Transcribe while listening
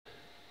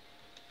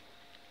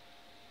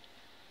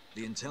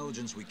The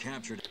intelligence we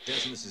captured at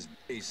Decimus's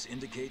base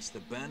indicates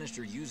the Banished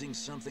are using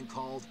something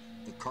called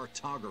the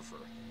Cartographer.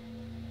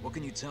 What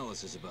can you tell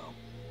us, Isabel?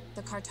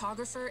 The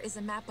Cartographer is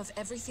a map of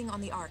everything on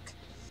the Ark.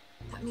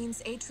 That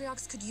means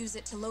Atriox could use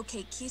it to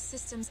locate key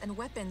systems and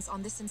weapons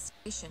on this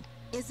installation.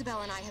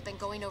 Isabel and I have been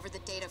going over the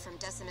data from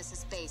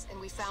Decimus's base, and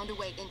we found a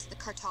way into the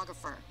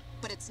Cartographer.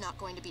 But it's not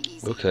going to be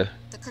easy. Okay.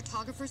 The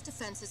Cartographer's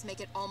defenses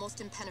make it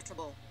almost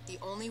impenetrable. The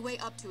only way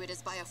up to it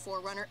is by a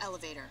Forerunner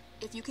elevator.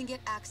 If you can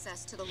get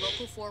access to the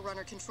local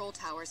Forerunner control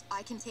towers,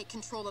 I can take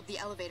control of the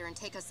elevator and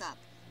take us up.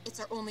 It's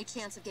our only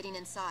chance of getting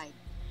inside.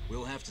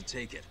 We'll have to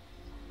take it.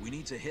 We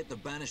need to hit the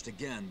Banished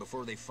again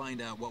before they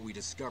find out what we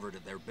discovered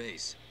at their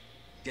base.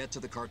 Get to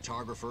the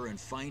Cartographer and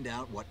find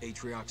out what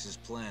Atriox is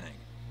planning.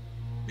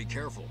 Be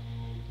careful.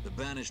 The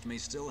Banished may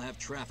still have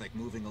traffic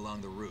moving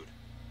along the route.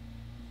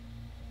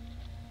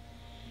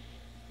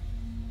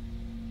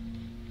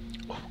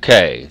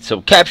 Okay, so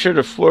capture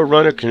the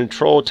Forerunner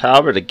control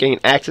tower to gain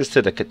access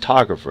to the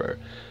Cartographer.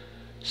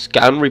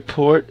 Scouting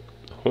report.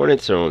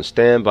 Hornets are on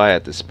standby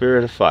at the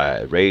Spirit of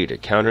Fire, ready to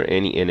counter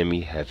any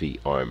enemy heavy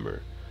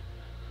armor.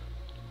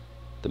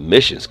 The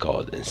mission's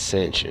called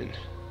Ascension.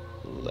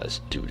 Let's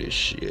do this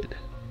shit.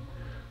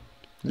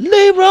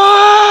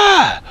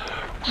 Leroy!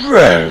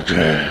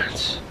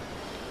 Dragons!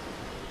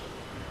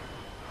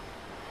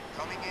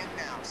 Coming in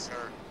now,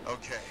 sir.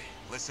 Okay,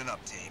 listen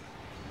up, team.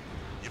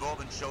 You've all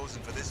been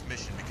chosen for this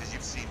mission because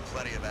you've seen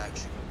plenty of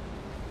action.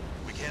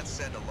 We can't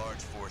send a large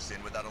force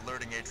in without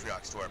alerting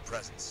Atriox to our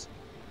presence.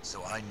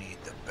 So I need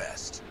the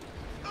best.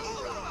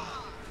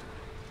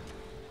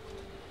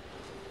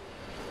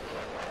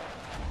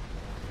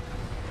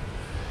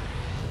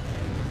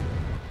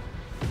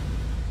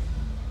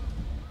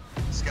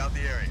 Scout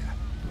the area.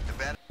 The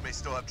Banished may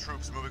still have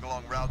troops moving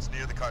along routes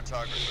near the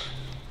Cartographer.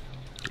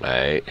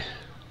 Alright.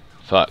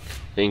 Fuck.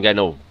 Ain't got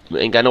no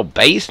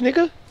base,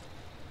 nigga?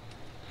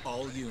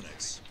 All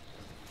units.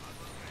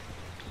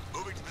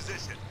 Moving to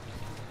position.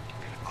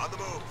 On the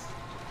move.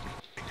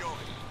 Keep going.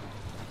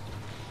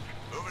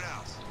 Moving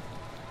out.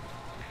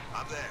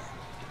 I'm there.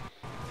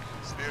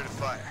 Spirit of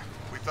Fire.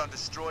 We found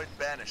destroyed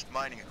Banished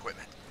mining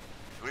equipment.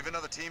 Do we have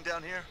another team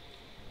down here?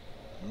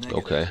 Negative.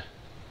 Okay.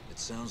 It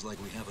sounds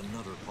like we have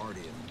another party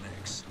in the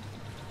mix.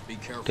 Be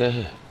careful.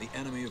 Okay. The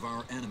enemy of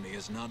our enemy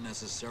is not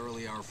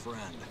necessarily our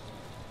friend.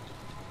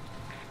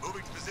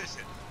 Moving to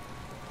position.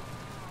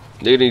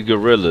 Leading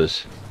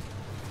gorillas.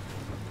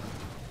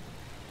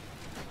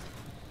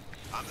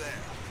 I'm there.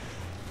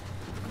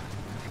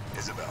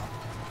 Isabel,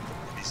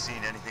 have you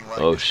seen anything like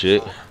Oh this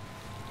shit. before?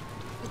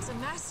 It's a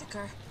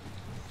massacre.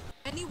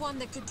 Anyone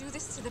that could do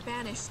this to the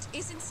Banished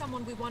isn't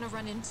someone we want to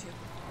run into.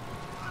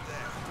 I'm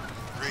there.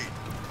 Agreed.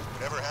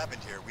 Whatever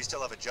happened here, we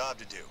still have a job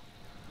to do.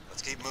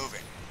 Let's keep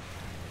moving.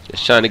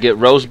 Just trying to get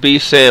roast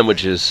beef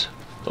sandwiches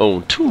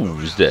on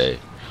Tuesday.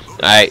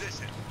 Alright.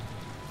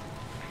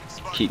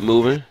 Keep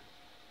moving.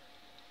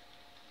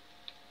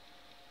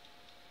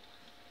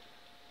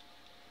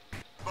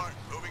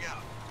 Moving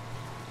out.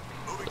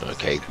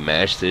 Okay,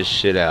 mash this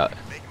shit out.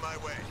 Making my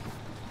way.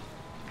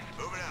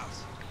 Moving out.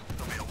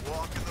 It'll be a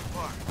walk in the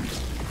park. You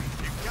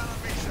can count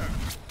on me, sir.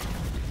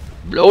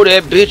 Blow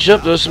that bitch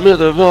up to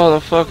smith of all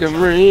the fucking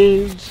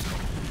rings.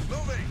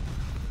 Moving.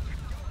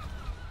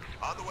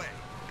 On the way.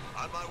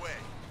 On my way.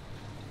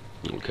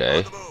 Okay.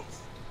 On the move.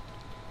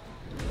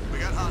 We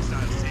got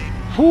hostiles, team.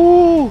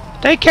 Whoo!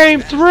 They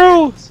came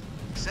through!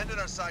 Send in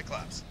our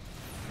Cyclops.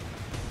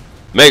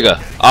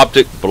 Mega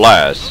optic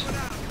blast. Moving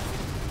out.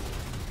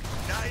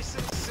 Nice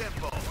and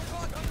simple.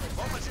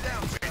 Won't let you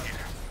down, right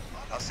here.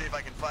 I'll see if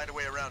I can find a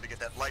way around to get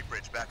that light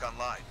bridge back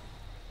online.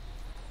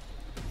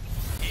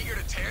 Eager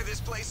to tear this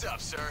place up,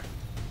 sir.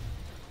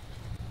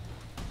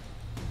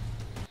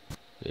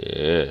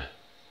 Yeah.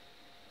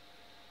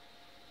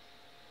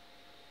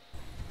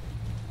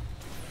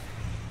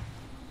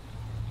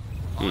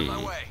 On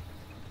my way.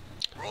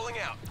 Rolling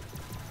out.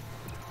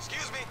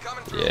 Excuse me,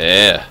 coming through.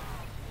 Yeah.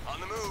 On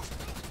the move.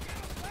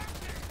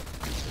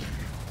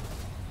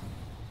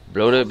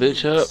 Blow that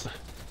bitch up.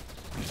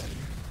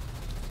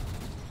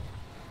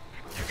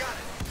 You got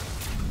it.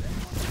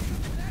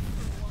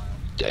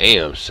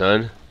 Damn,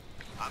 son.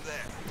 I'm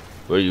there.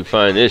 Where you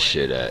find this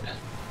shit at?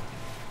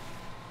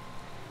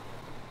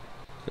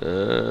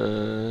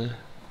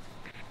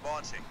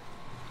 Launching.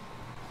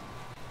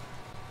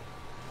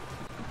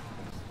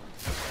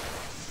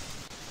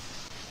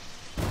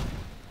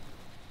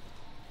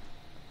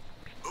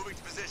 Moving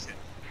to position.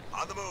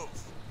 On the move.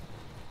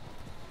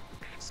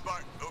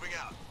 Spartan, moving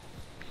out.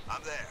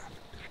 I'm there.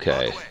 Okay.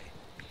 On the way.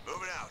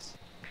 Moving out.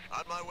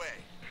 On my way.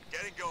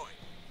 Getting going.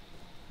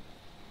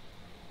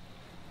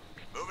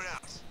 Moving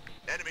out.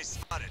 Enemy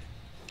spotted.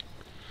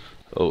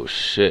 Oh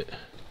shit.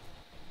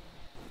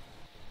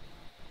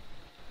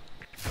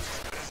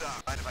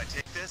 Mind if I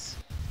take this?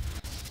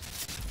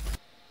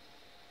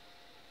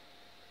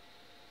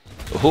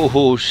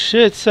 Oh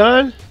shit,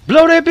 son.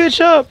 Blow that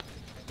bitch up.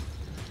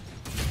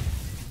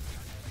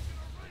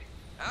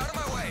 Out of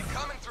my way.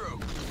 Coming through.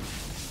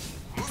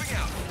 Moving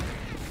out.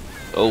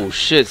 Oh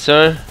shit,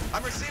 son.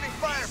 I'm receiving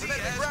fire from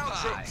enemy ground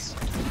troops.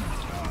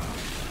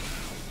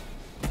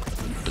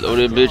 Blow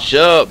that bitch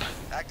up.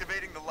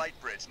 Activating the light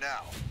bridge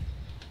now.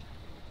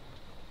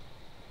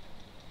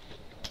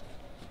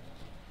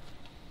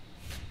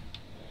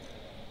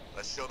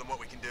 Let's show them what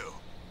we can do.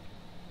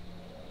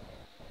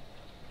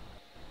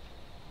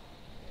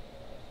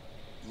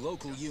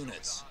 Local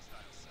units.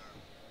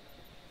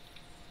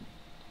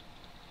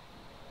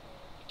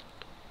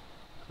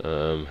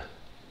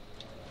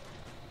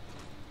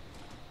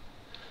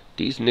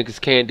 These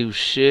niggas can't do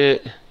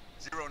shit.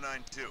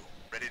 092,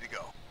 ready to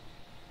go.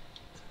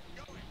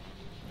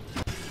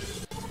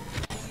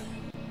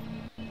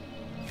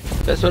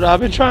 That's what I've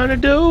been trying to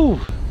do.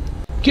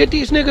 Get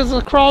these niggas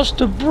across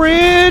the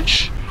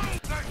bridge.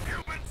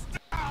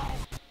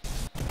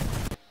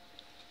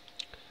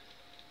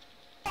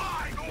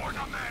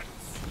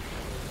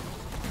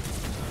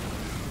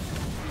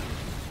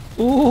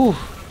 Ooh.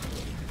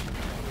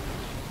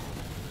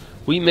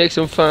 We make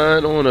some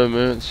fine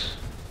ornaments.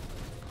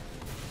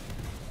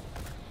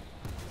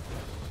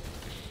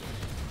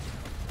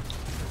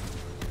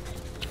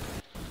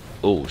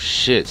 Oh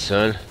shit,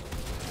 son.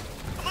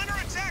 I'm under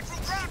attack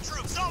from ground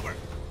troops, over.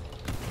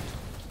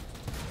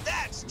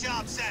 That's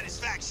job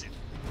satisfaction.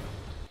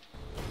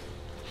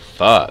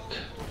 Fuck.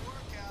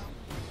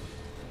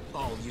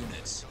 All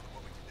units.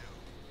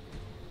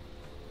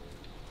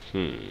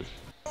 Moving.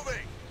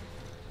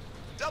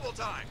 Double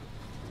time.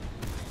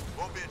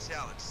 Won't be a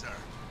challenge, sir.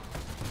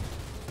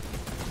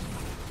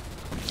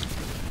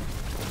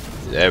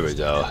 There we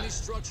go. Enemy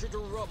structure to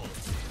rubble.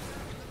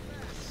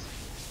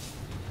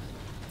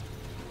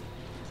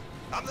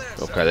 I'm there,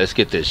 Okay, sir. let's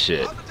get this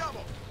shit. On the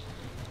double.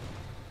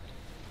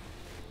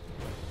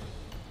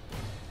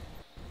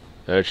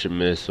 Archer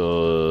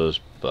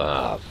missiles.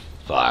 Ah,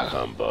 fuck,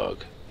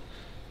 humbug.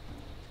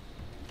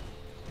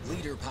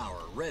 Leader power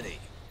ready.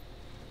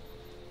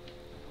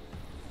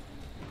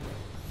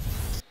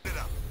 Get it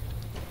up.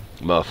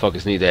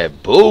 Motherfuckers need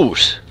that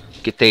boost.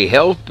 Get their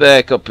health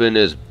back up in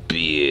this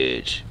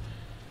bitch.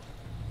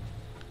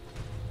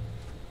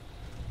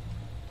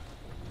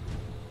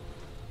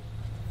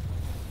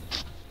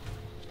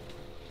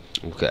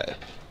 Okay.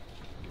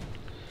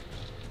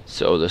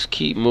 So let's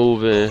keep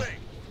moving. Moving.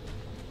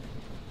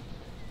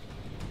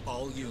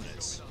 All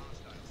units.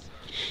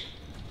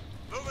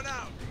 Moving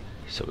out.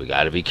 So we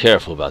gotta be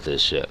careful about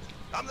this shit.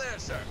 I'm there,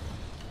 sir.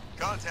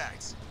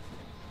 Contacts.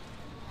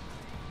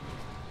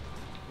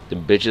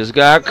 Them bitches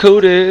got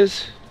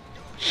cooties.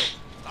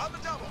 On the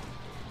double.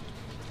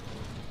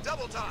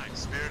 Double time.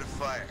 Spirit of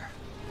fire.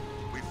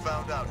 We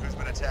found out who's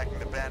been attacking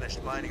the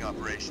Banished mining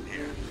operation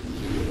here.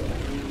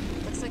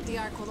 Looks like the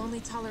Ark will only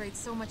tolerate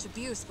so much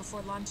abuse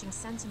before launching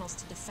Sentinels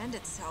to defend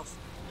itself.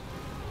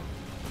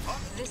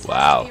 This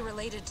Wow. has to be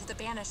related to the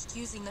Banished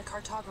using the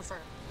cartographer.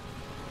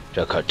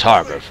 The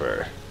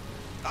cartographer.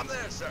 I'm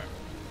there, sir.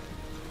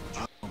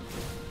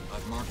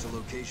 I've marked a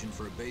location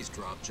for a base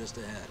drop just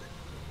ahead.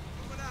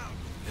 Moving out.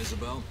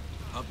 Isabel,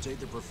 update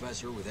the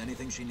professor with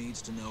anything she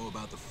needs to know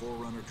about the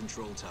Forerunner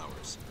control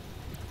towers.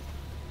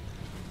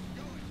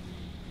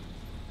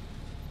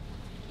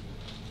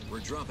 We're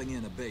dropping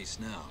in a base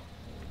now.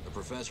 The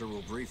professor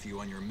will brief you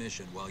on your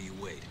mission while you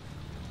wait.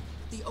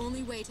 The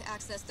only way to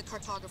access the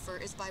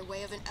cartographer is by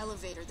way of an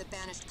elevator the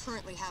Banished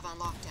currently have on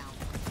lockdown.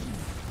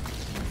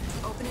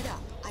 To open it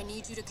up, I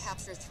need you to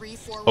capture 3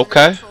 Forerunner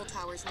Okay. control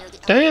towers near the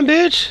Damn,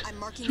 elevator. bitch. I'm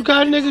marking You them got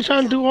a on the nigga map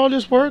trying to do now. all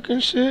this work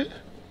and shit.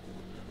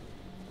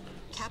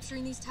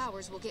 Capturing these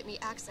towers will get me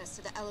access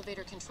to the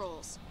elevator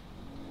controls.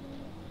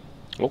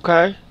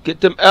 Okay. Get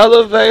them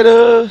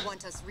elevators.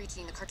 Want us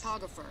reaching the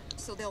cartographer,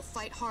 so they'll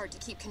fight hard to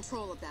keep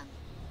control of them.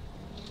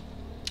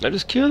 I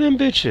just kill them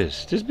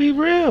bitches. Just be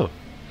real.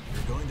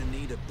 You're going to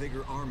need a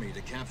bigger army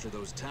to capture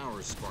those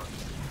towers, Spartan.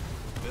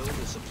 Build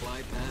a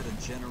supply pad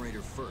and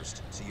generator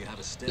first, so you have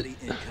a steady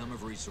income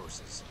of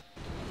resources.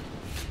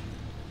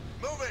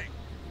 Moving.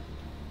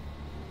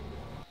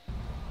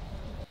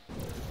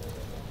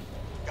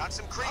 Got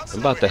some creeps.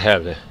 I'm about to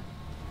have it.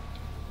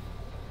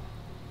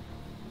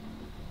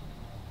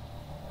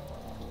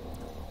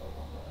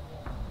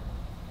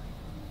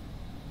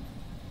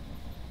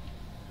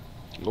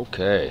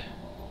 Okay.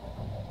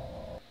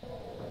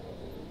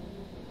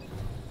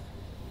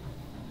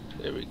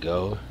 There we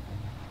go.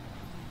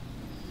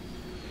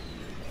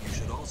 You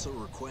should also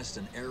request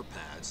an air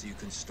pad so you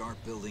can start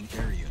building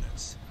air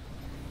units.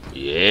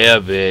 Yeah,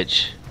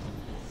 bitch.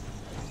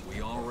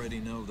 We already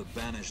know the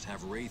Banished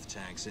have Wraith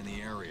tanks in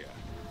the area,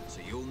 so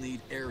you'll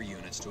need air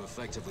units to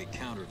effectively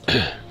counter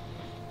them.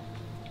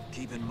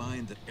 Keep in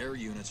mind that air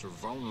units are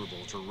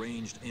vulnerable to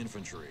ranged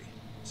infantry,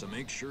 so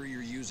make sure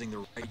you're using the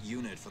right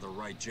unit for the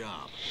right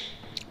job.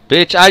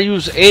 Bitch, I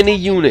use any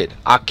unit.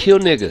 I kill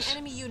niggas.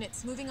 Enemy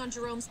units moving on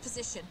Jerome's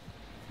position.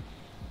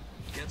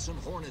 Get some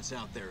Hornets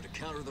out there to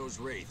counter those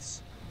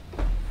Wraiths.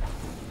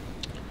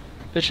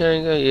 Bitch, I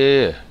ain't got,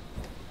 yeah.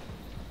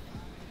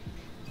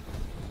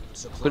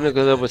 Supply Put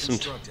niggas up pad with some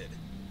constructed.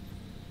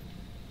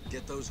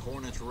 Get those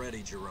Hornets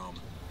ready, Jerome.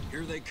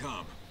 Here they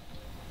come.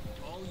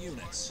 All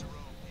units.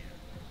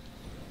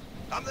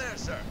 I'm there,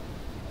 sir.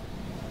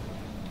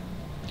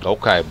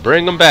 Okay,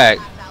 bring them back.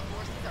 Leader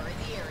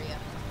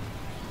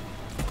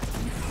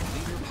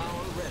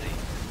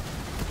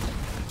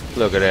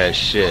Look at that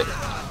shit. More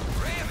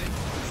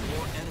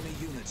enemy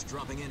units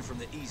dropping in from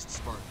the east,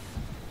 Spartan.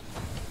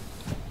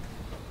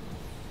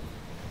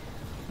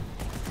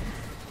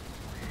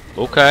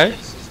 Okay.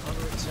 Base is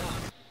under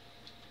attack.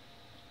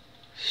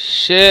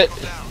 Shit.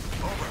 Down.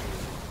 Over.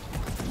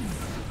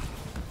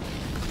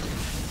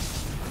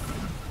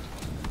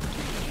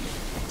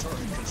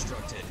 Turret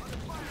constructed.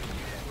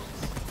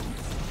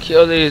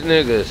 Kill these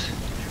niggas.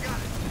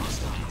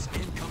 Hostiles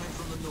incoming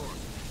from the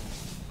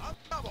north. Up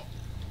double.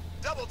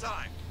 Double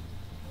time.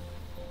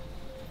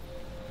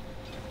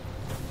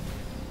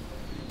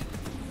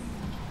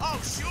 Oh,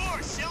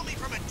 sure. Shell me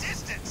from a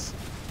distance.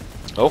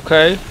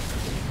 Okay.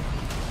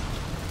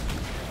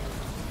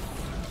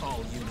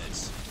 All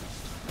units.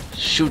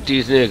 Shoot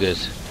these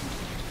niggas.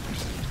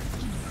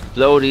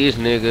 Blow these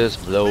niggas.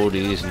 Blow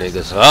these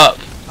niggas up.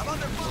 I'm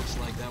under Looks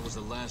like that was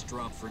the last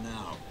drop for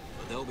now,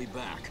 but they'll be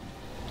back.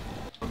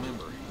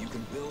 Remember, you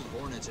can build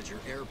Hornets at your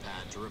air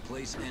pad to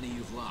replace any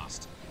you've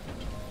lost.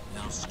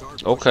 Now start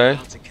pushing Okay.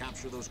 out to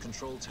capture those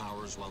control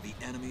towers while the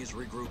enemy is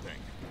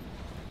regrouping.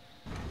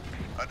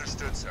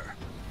 Understood, sir.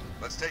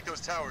 Let's take those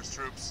towers,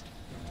 troops.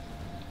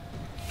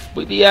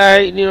 We be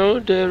alright, you know,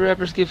 the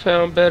rappers get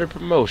found better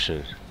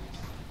promotions.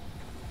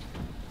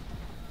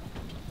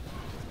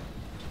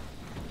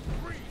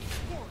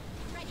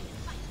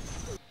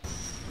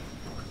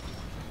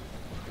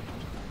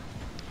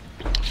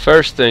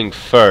 First thing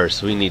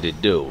first we need to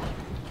do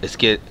is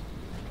get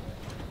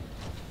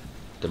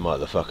the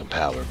motherfucking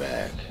power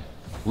back.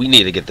 We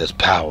need to get this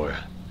power.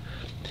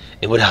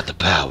 And without the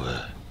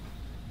power,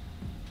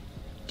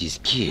 these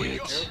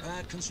kids. Air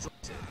pad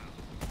constructed.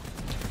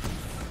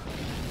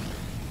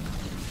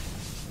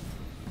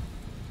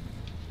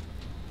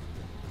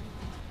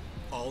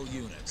 All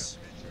units.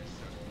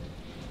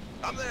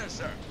 I'm there,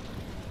 sir.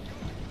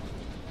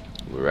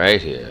 Right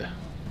here.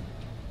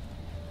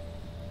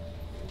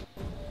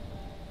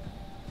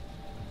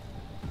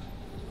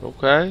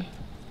 Okay.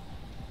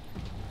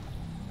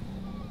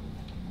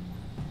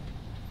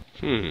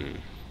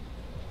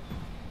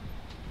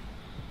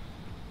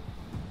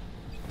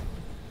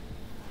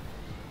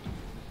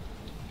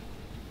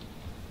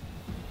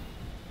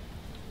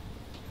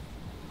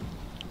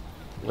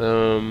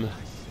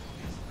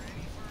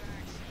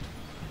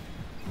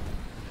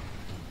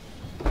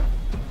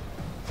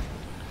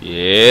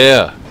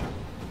 Yeah.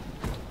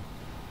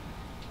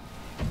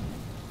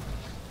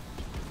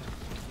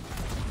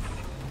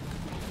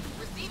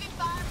 Receiving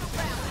fire from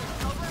ground.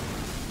 Over.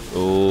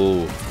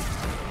 Oh.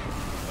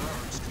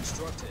 Barracks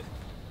constructed.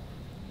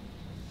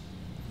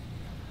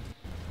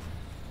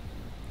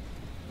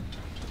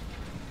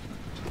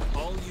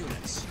 All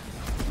units.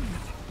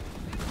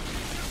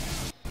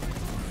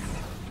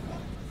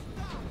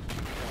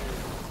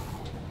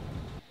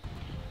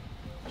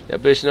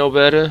 That bitch know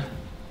better.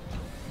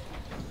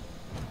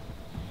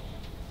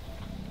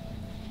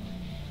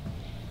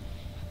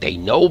 They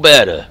know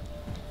better.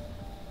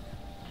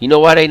 You know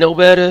why they know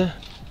better?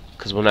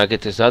 Cause when I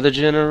get this other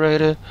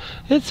generator,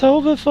 it's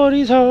over for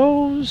these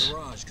hoes.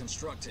 Garage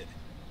constructed.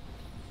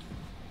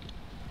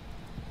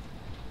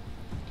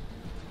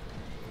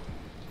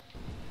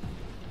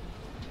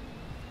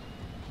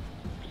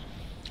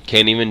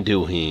 Can't even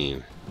do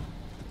him.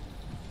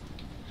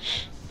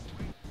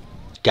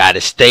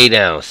 Gotta stay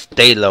down,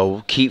 stay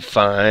low, keep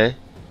fine.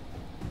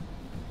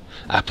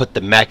 I put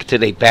the Mac to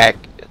their back.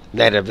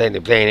 Let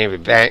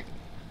it back.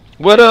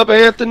 What up,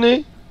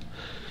 Anthony?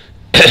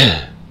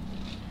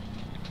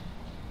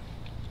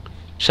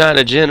 Trying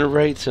to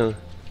generate some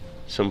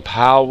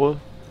power.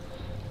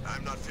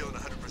 I'm not feeling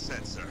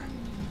 100%, sir.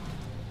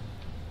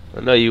 I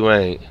know you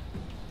ain't.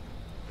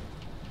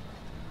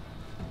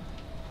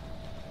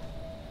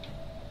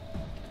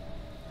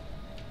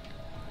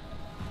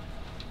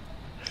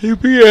 You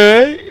be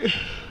alright.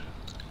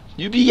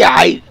 You be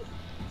alright.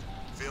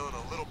 Feeling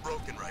a little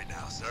broken right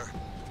now, sir.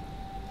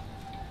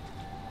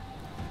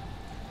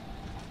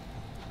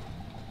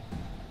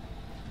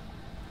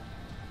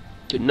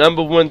 The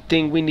number one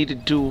thing we need to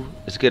do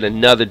is get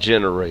another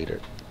generator.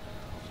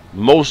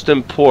 Most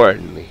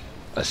importantly,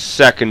 a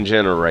second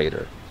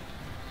generator.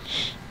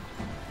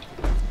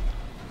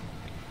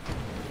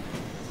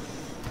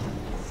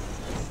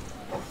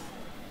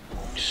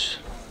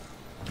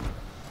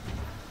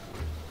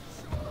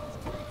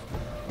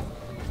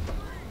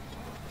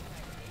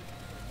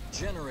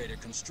 Generator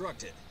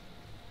constructed.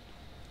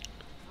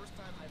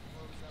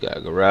 Got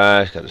a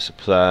garage, got a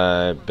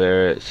supply,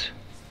 barracks.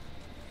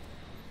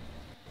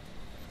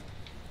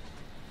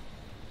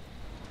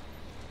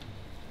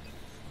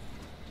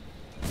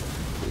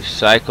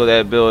 Recycle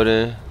that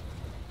building.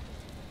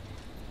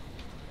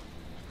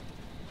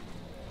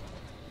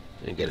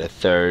 And get a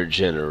third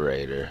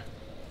generator.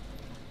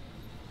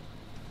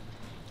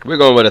 We're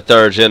going with a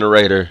third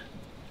generator.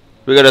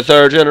 We got a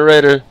third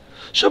generator.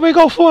 Should we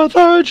go for a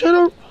third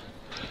generator?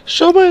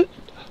 Should we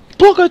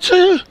book a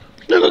T?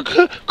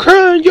 Nigga,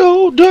 crying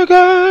yo,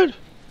 dickhead.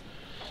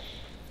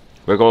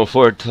 We're going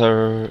for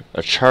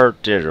a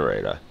chart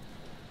generator.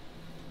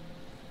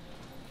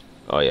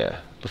 Oh yeah.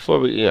 Before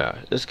we,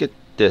 let's get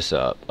this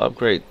up.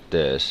 Upgrade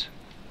this.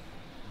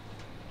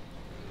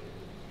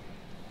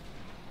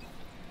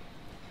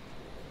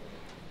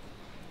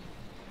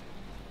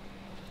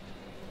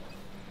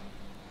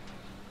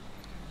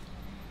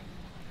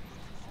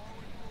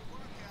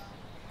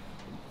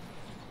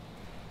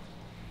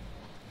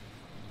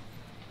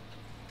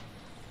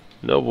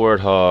 No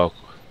Warthog.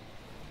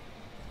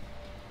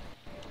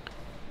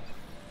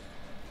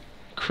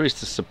 Increase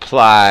the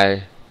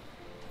supply.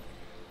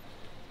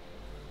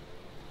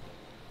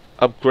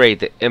 Upgrade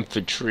the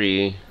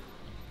infantry.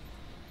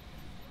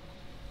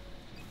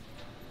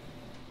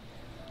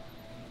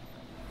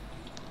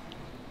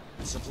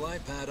 Supply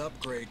pad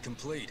upgrade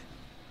complete.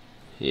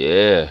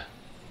 Yeah.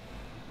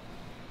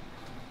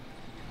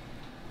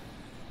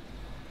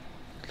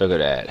 Look at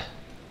that.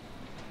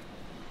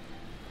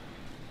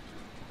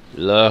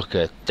 Look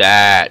at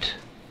that.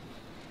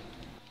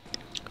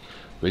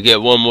 We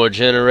get one more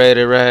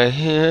generator right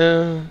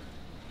here.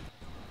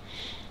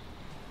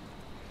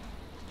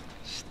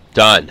 It's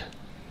done.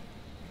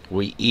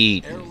 We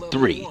eat Air in level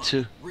 3, 1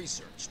 2.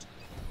 researched.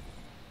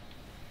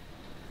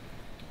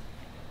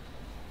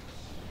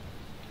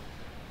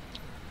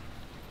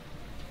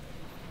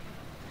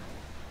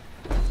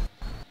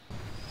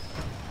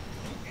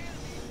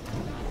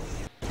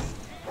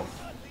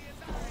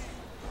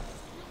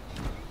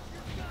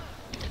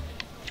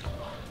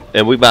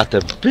 And we about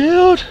to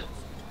build.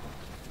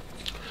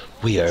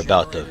 We are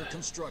about to Generator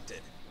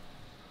constructed.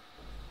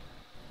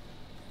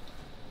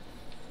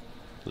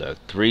 look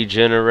 3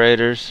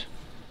 generators.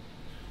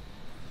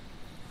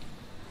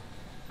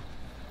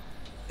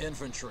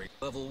 Infantry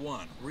level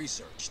 1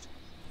 researched.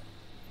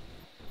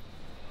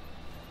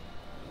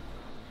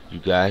 You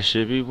guys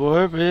should be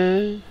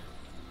warping.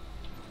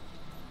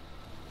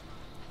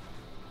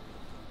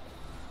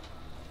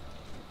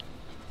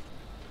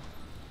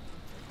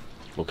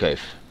 Okay.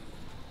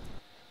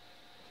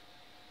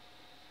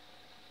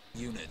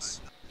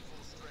 Units.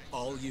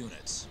 All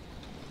units.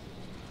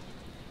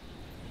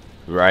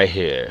 Right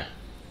here.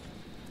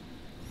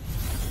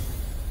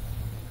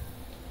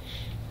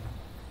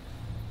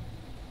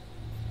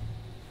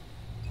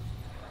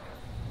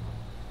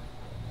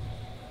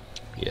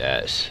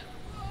 Yes.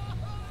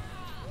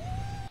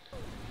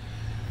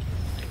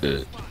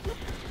 Good.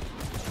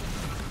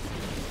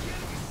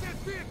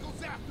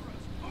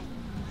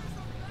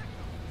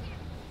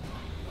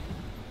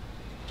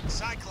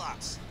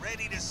 Cyclops,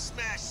 ready to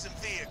smash some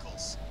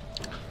vehicles.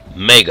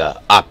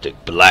 Mega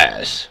optic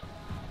blast.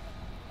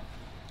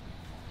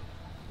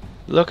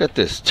 Look at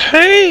this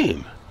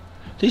team.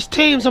 These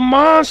teams are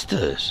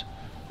monsters.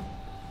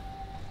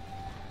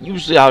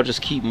 Usually I'll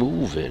just keep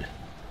moving.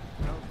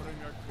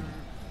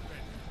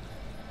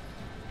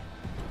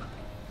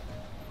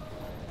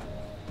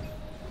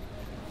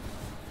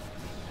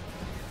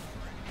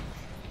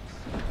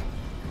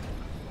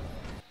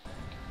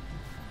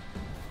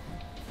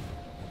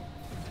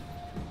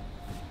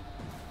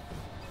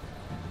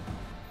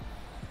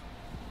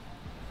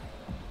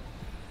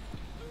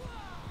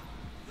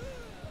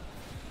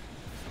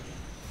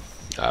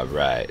 All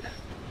right.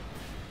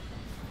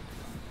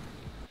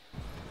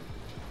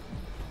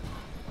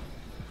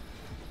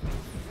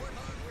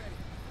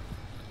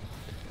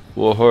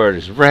 Warhorde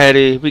is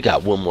ready. We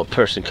got one more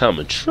person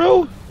coming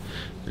through. And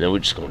then we're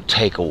just going to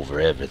take over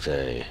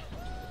everything.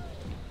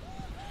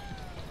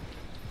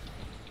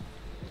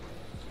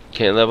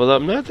 Can't level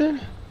up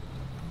nothing?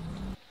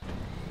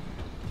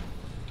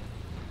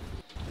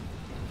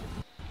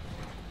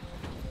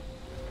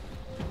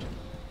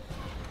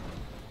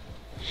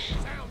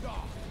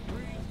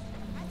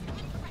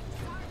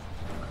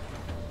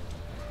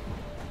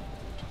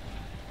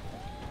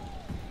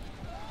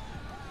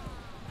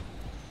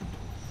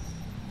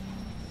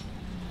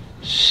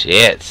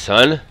 Shit,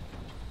 son.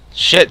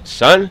 Shit,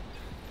 son.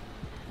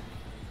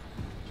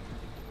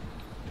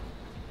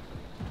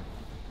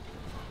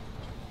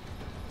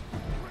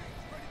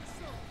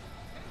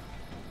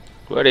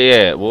 Where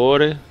they at,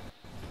 Wardy?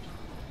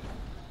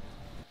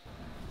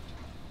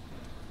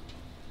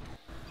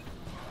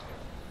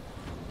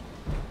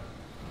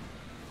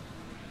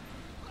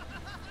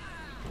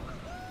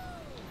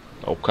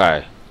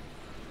 Okay.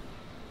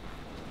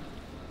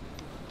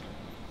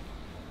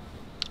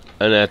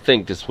 And I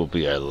think this will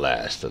be our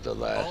last of the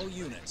last. All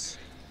units.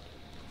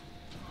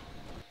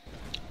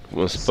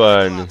 We'll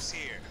spun. Cyclops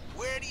here.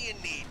 Where do you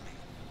need me?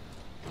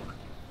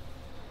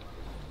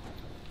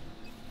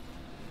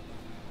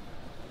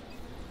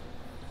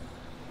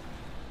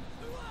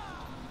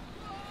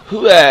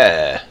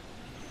 Hooah!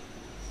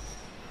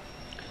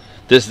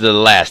 This is the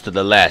last of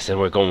the last, and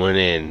we're going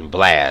in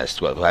blast.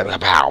 Bow,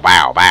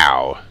 bow,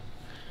 bow.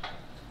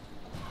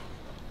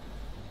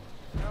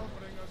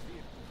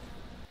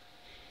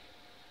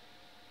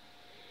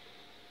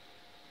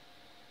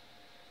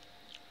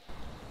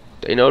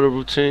 They know the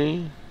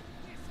routine.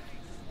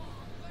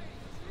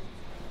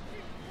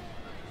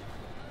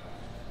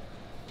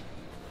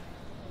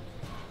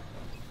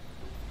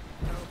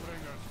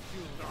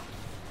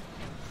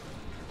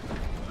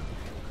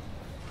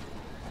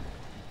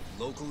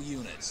 Local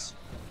units.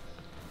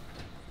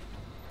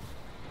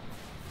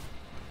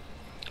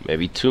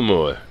 Maybe 2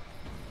 more.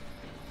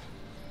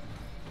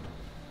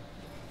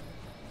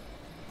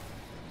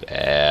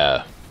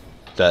 Yeah,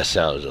 that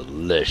sounds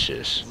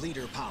delicious.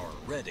 Leader power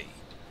ready.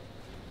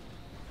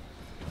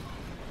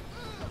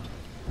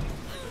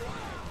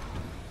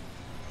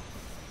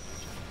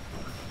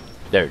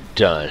 They're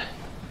done.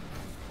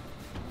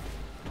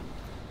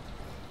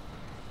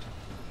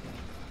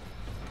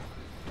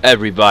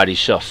 Everybody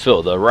shall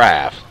feel the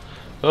wrath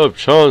of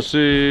Chauncy.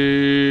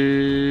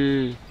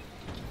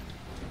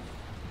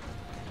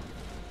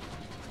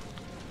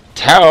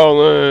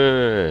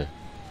 Talon.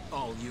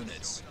 All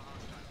units.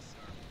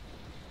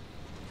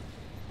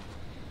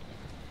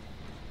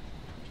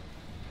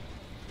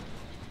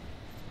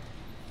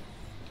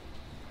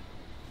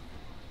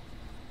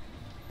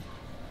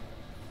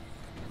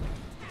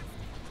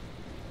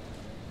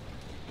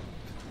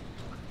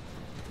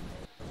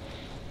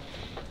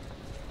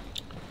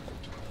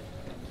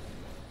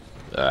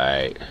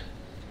 Alright.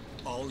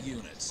 All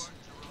units.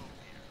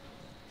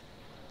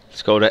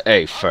 Let's go to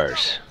A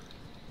first.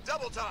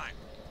 Double time.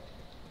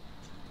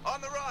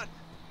 On the run.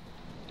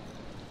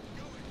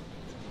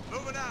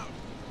 Moving out.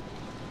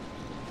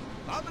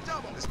 On the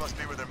double. This must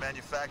be where they're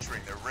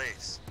manufacturing their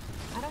wraiths.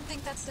 I don't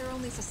think that's their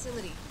only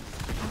facility.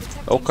 I'm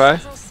detecting Okay.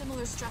 several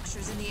similar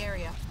structures in the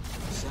area.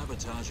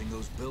 Sabotaging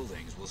those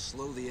buildings will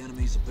slow the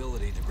enemy's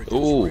ability to produce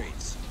Ooh.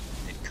 wraiths.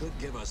 It could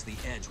give us the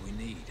edge we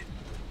need.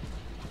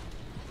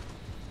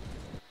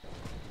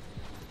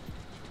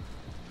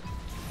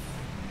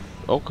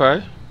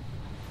 Okay.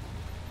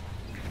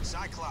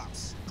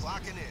 Cyclops,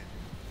 clocking in.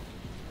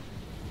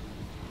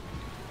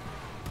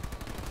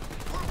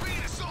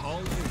 All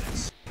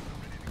units.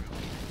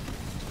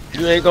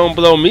 You ain't gonna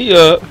blow me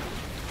up. You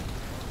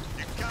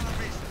can count on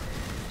me.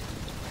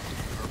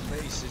 Our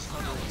base is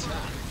under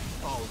attack.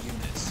 All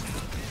units.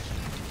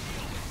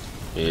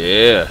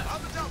 Yeah.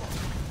 On the double.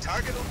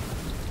 Target them.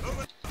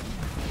 Moving.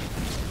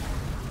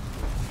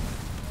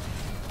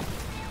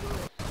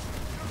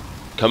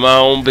 Come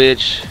on,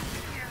 bitch.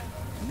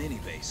 Mini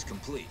base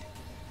complete.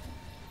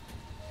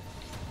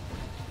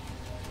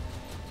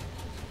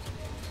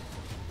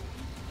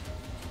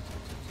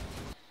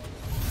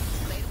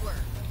 Made work.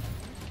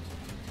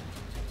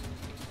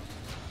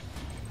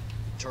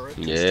 Turret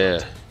Yeah.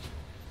 constructed.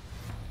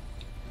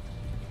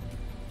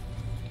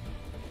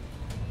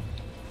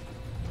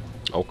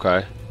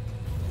 Okay.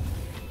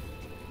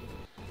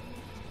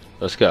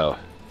 Let's go.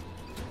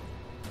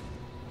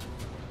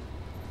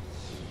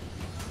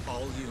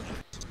 All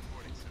units.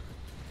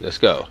 Let's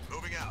go.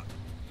 Moving out.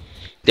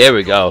 There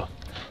we go.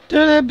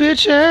 There that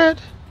bitch at.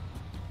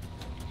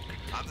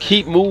 I'm there.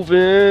 Keep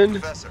moving.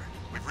 Professor,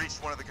 we've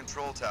reached one of the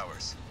control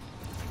towers.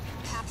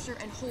 Capture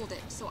and hold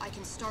it so I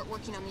can start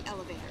working on the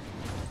elevator.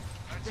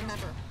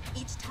 Remember,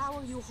 each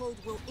tower you hold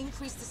will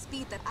increase the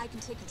speed that I can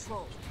take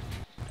control.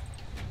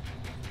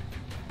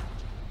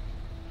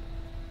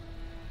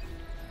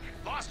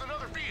 Lost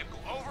another vehicle.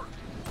 Over.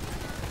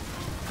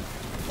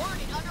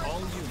 All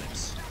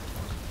units.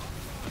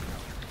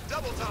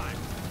 Double time.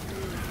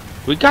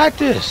 We got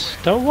this.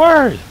 Don't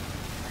worry.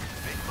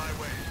 Make my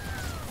way.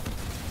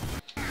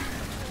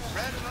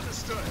 Read and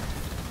understood.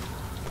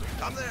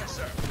 I'm there,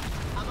 sir.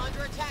 I'm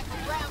under attack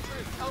from ground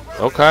troops. Over.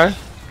 Okay.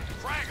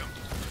 Frag 'em.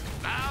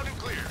 Loud and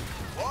clear.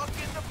 Walk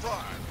in the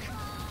park.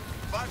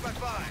 5 by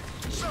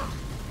 5. Sir.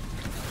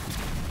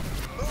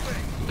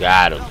 Moving.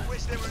 Got him. I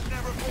wish they were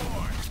never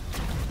born.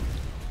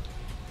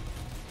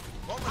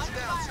 Almost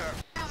down, sir.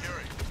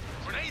 Fury.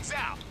 Grenades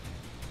out.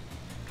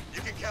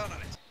 You can count on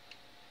it.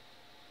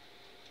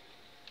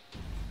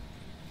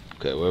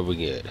 Okay, where we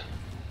get?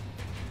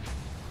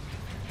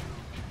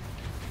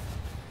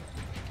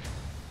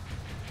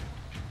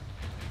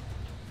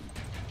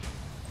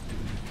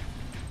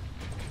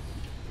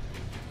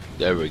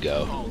 There we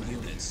go. All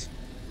units.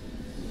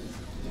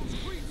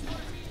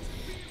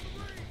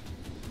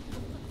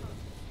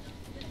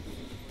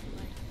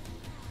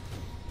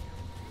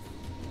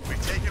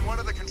 We've taken one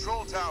of the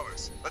control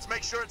towers. Let's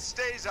make sure it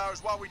stays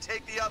ours while we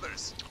take the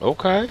others.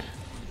 Okay.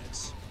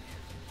 Units.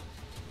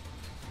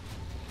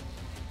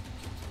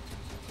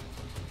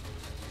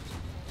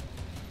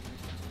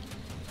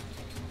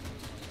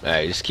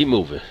 Alright, just keep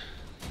moving.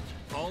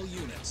 All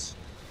units.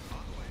 On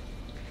the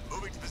way.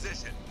 Moving to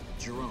position.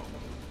 Jerome.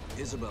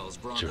 Isabel's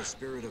brought Sure. the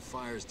Spirit of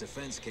Fire's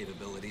defense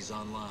capabilities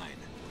online.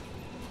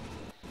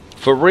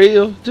 For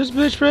real? This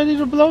bitch ready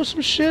to blow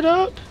some shit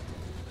up?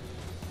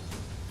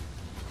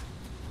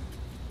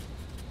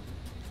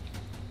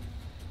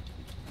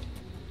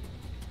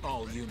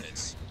 All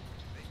units.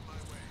 Make my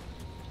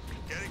way.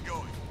 Get it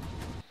going.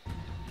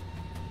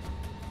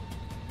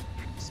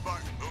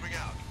 Spartan, moving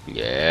out.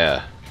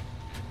 Yeah.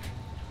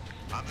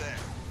 I'm there.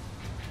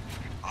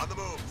 On the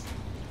move.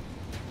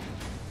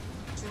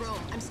 Jerome,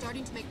 I'm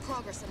starting to make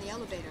progress on the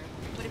elevator,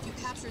 but if you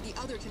capture the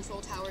other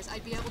control towers,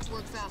 I'd be able to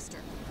work faster.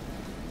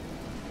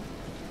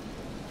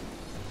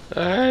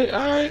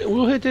 Alright,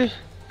 we'll hit the...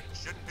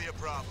 Shouldn't be a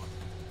problem.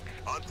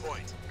 On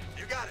point.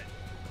 You got it.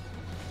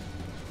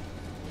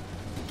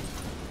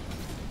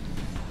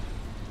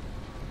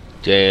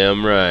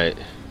 Damn right.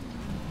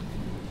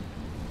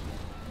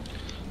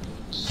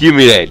 Give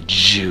me that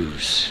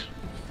juice.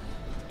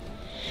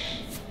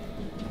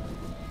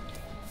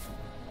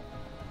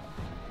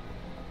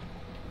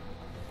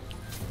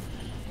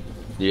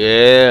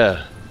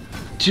 Yeah.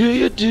 Do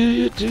you?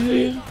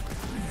 Getting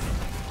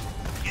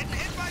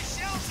hit by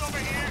shells over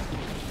here.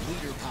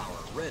 Leader power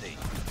ready.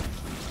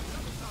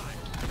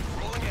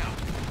 Rolling out.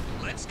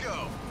 Let's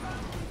go.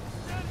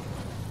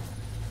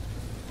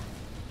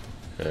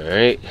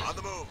 Alright. On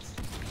the move.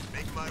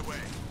 Making my way.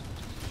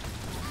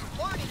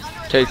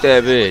 Take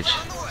that bitch.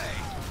 On the way.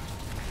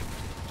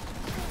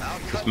 I'll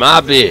It's cut my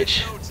through this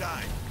bitch. in no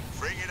time.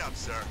 Bring it up,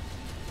 sir.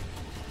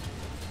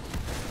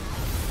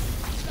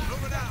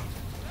 Moving out.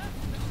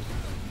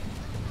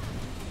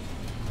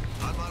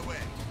 On my way.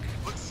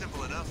 Looks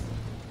simple enough.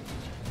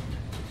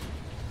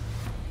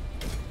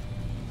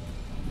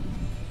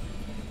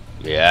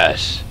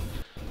 Yes.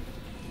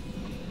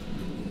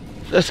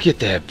 Let's get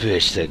that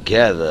bitch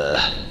together.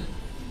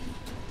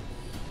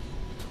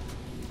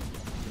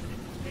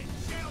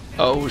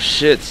 Oh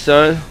shit,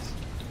 son.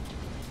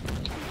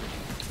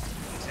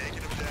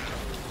 Taking him down.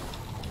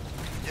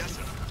 Yes,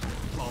 sir.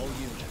 All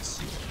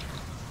units.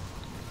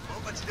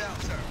 Won't let you down,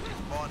 sir.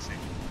 Launching.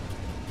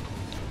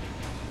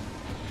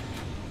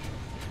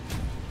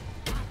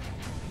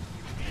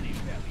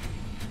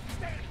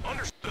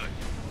 Understood.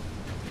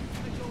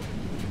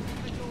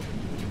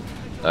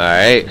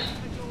 Alright.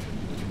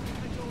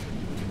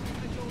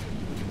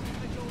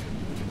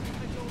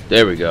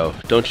 There we go.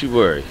 Don't you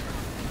worry.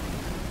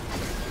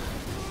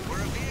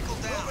 We're a vehicle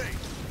down. Moving.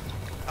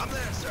 I'm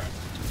there, sir.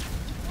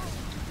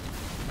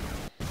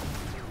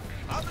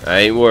 I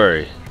ain't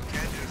worried.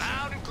 Can do.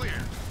 Loud and clear.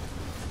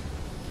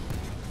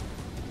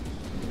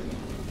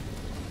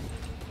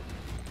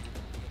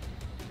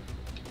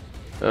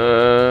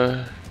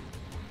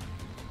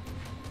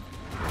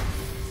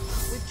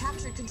 We've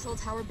captured Control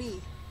Tower B.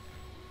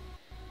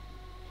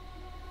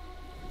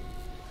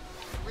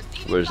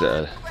 Where's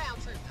that?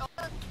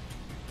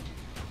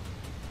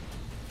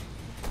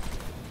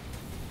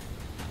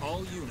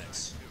 All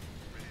units.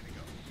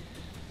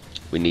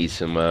 We need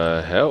some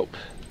help.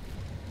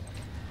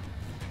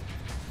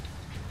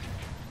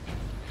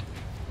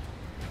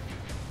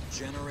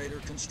 Generator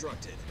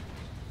constructed.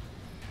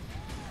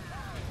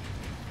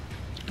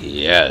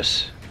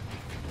 Yes.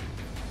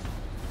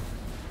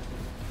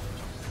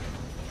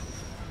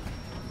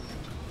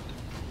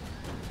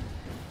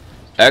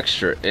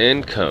 Extra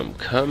income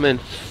coming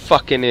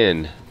fucking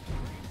in.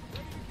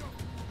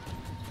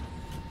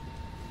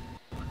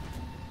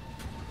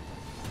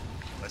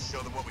 Let's show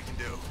them what we can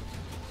do.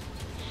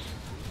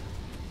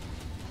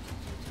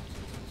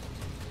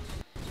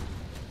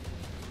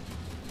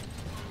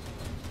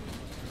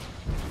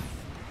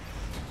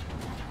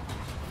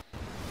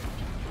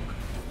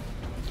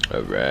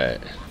 All right.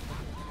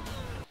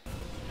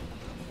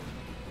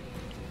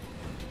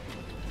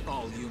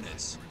 All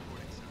units.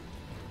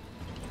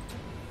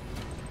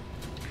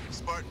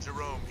 Spartan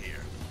Jerome here.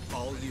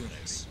 All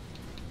units.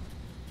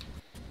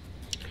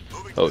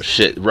 Moving to Oh the-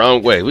 shit,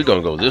 wrong way. We're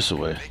gonna go this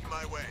way. Making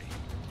my way.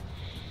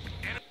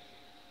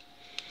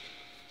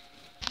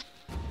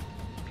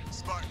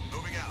 Spartan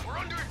moving out. We're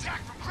under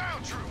attack from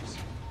ground troops.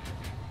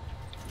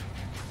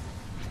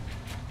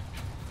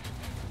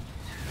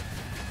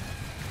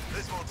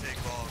 This won't take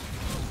long.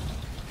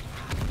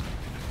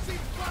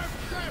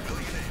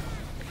 Filling it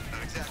in.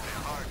 Not exactly a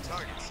hard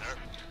target, sir.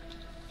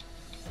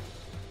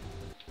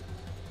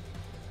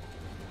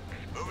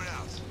 Moving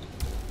out.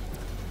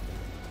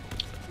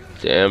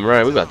 Damn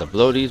right, we about to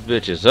blow these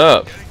bitches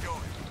up. Get it going.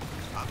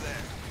 I'm there.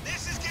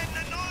 This is getting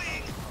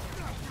annoying.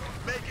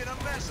 Making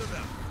a mess of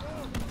them.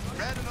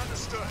 Read and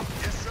understood.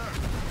 Yes, sir.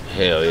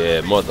 Hell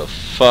yeah,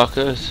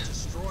 motherfuckers.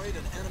 Destroyed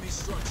an enemy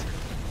structure.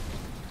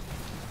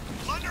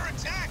 Under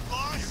attack,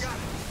 boss. You got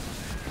it.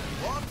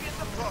 Walk in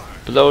the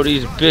park. Blow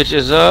these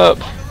bitches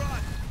up. On the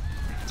run.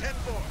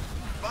 10-4.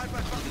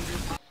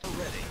 5x5.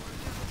 Ready.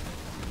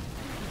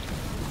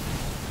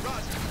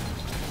 Roger.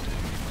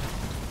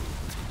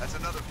 That's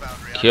another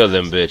foundry. Kill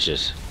them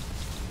bitches.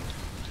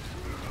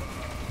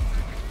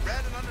 Read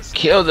and understood.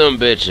 Kill them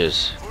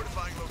bitches.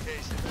 Fortifying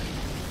location.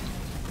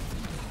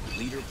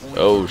 Leader point.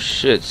 Oh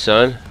shit,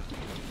 son.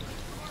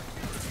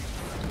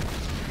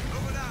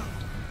 Moving out.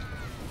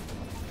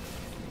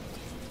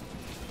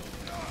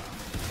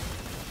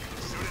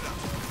 Suit it up.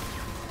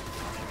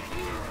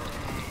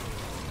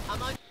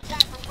 I'm under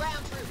attack from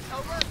ground troops.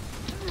 Over.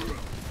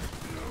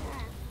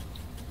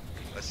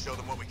 Let's show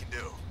them what we can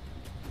do.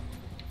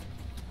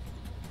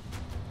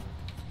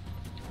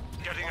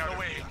 Getting out of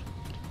way.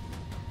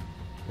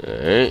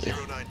 Alright.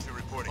 092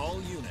 reporting.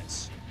 All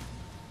units.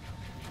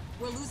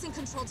 We're losing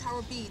Control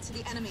Tower B to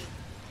the enemy.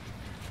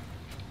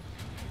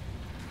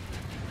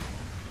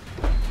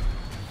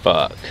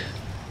 Fuck.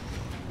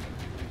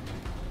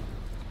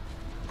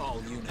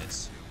 All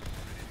units.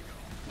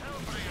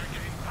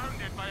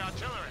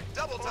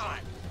 Double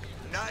time.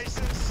 Nice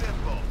and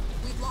simple.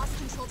 We've lost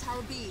Control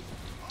Tower B.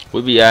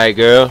 We be alright,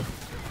 girl.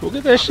 We'll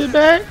get that shit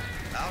back.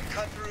 I'll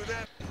cut through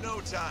them in no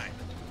time.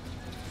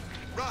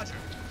 Roger.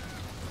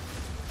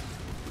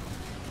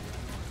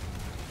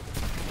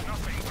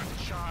 Nothing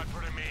but charred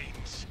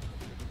remains.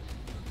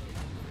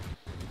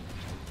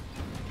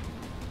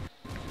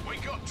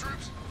 Wake up,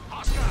 troops.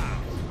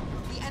 Hostile.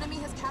 The enemy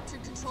has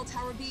captured Control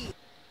Tower B.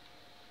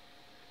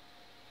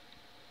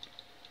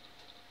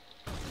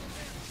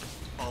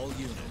 All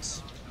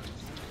units.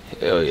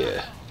 Hell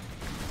yeah.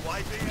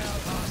 Wiping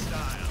out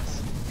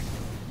hostiles.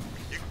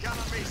 You got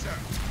me, sir.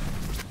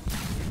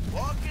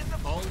 Walk in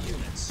the All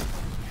units.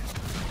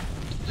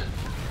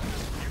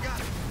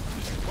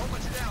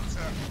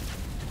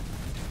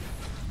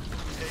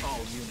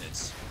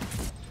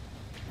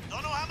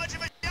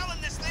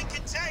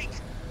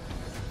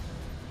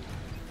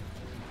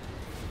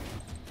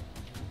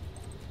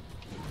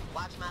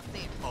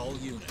 All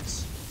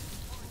units.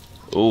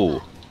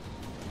 Ooh.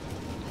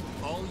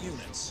 All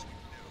units.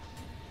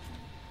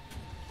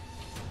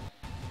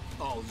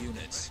 All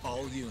units.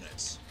 All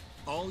units.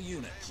 All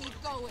units.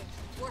 Keep going.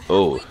 We're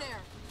Oh. halfway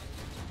there.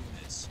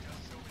 Units.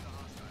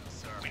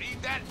 We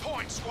need that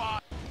point,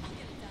 squad.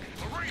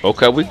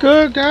 Okay, we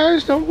good,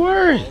 guys. Don't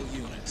worry. All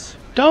units.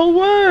 Don't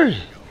worry.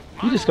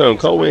 We just gonna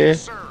go in.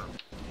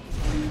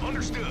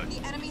 Understood.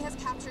 The enemy has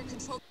captured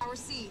Control Tower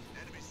C.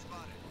 Enemy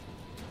spotted.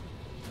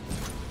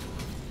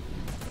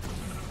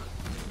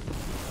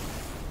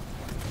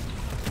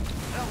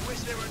 I wish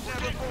they were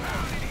never born.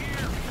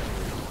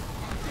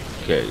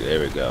 Okay, there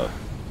we go.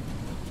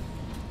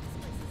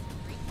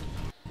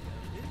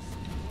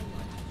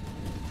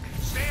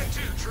 Stand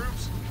to,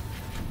 troops.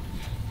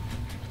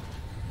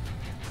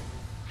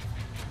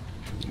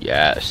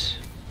 Yes.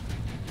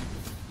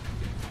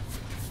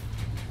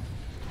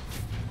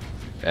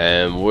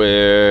 And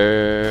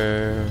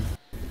we're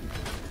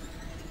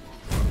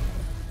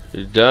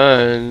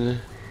done.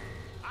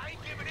 I ain't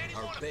giving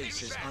anyone Our a base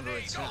piece is of that under name,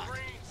 attack. no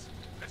brains.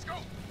 Let's go.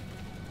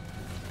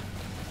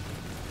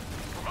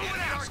 We're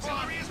moving out,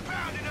 artillery is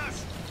pounding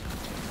us.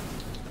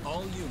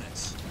 All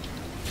units.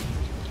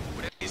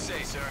 Whatever you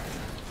say, sir.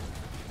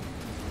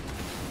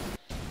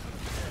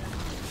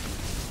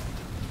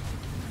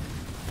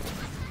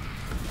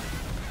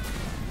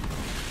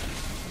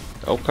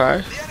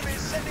 Okay. The enemy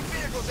is sending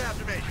vehicles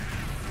after me.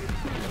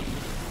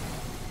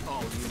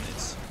 All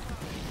units.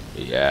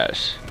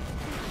 Yes.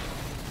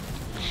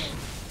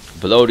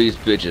 Blow these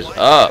bitches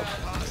up.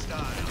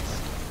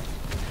 Hostiles.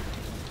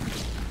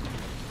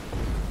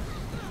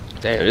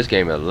 Damn, this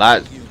game is a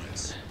lot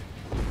Units.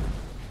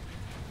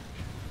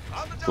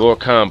 On the double. more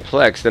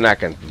complex than I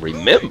can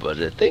remember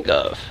to think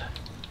of.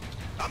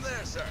 I'm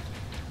there, sir.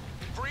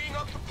 Freeing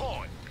up the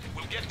point.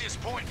 We'll get this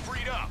point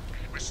freed up.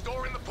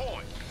 Restoring the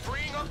point.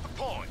 Freeing up the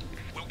point.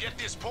 We'll get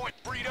this point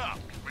freed up.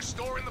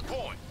 Restoring the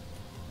point.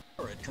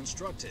 Turret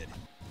constructed.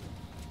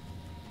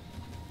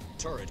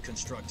 Turret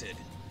constructed.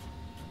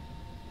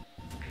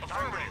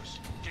 Affirmative.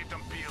 Keep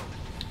them peeled.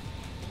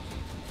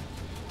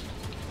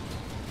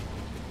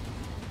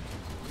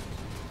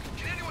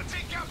 Can anyone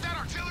take out that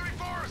artillery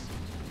for us?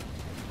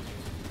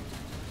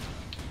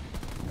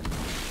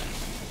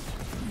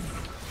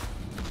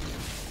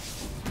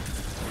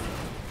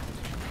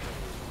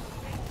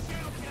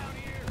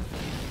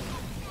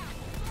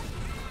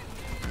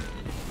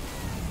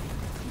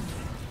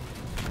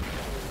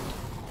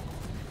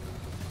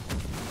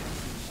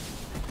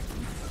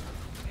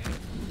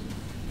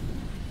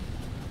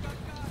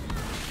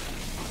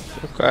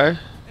 Okay.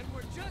 And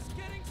we're just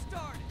getting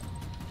started.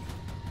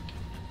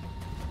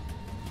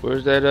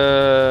 Where's that,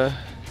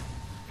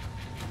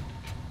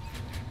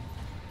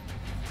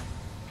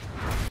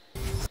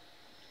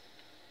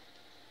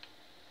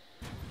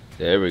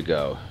 There we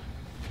go.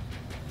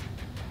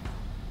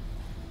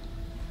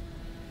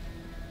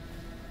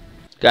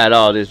 Got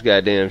all this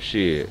goddamn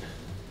shit.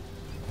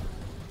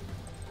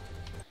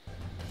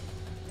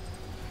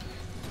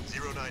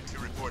 092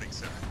 reporting,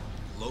 sir.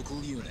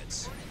 Local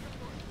units.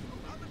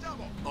 On the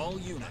double. All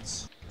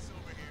units.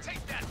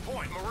 Take that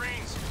point,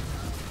 Marines.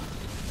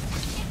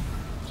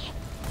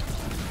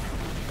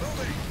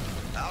 Moving.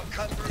 I'll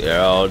cut through.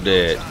 They're all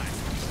dead.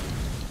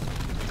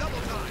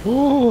 Double time.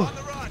 Ooh. On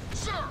the run.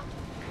 Sir,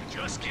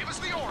 just give us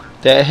the order.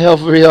 That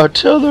heavy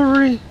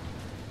artillery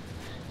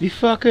be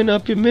fucking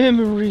up your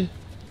memory.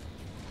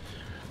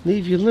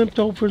 Leave you limped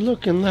over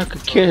looking like a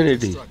Turret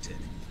Kennedy. constructed.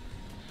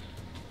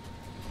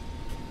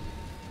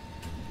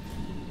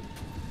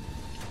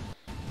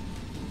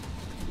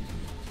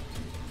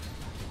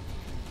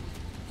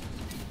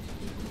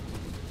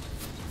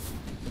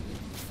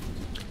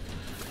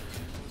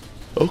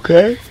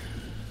 Okay.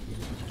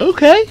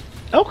 Okay.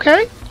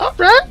 Okay.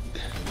 Alright.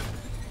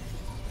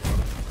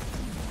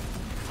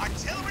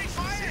 Artillery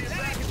fire.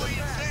 Exactly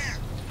there.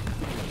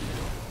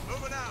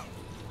 Moving out.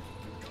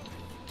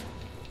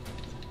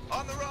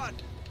 On the run.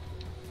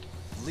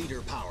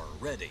 Leader power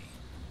ready.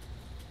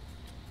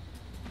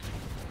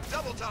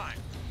 Double time.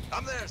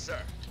 I'm there, sir.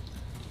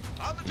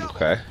 On the double.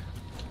 Okay.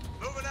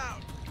 Moving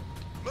out.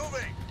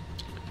 Moving.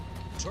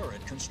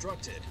 Turret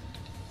constructed.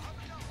 On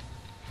the double.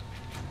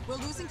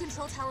 We're losing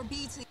Control Tower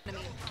B to the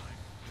enemy.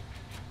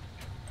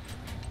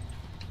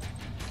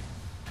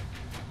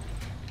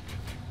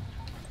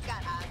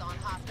 Got eyes on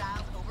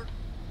hostiles, over.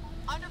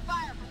 Under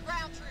fire from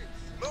ground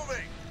troops.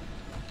 Moving.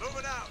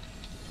 Moving out.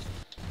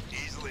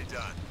 Easily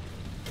done.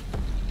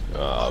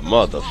 Oh,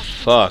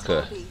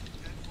 motherfucker.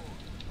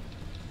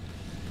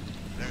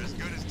 They're as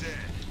good as dead.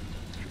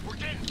 We're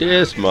getting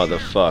This down here.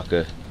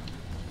 motherfucker.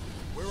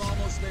 We're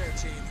almost there,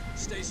 team.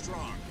 Stay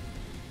strong.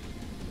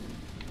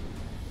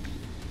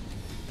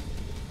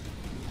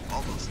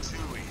 Almost too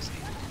easy.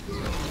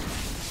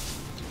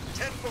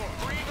 10-4.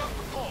 Freeing up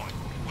the point.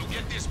 We'll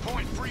get this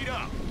point freed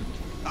up.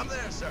 I'm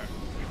there, sir.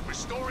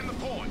 Restoring the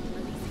point.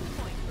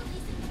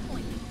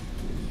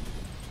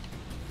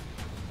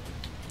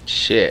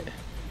 Shit.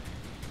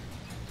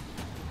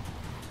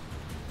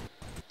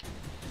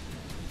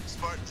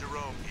 Spartan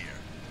Jerome here.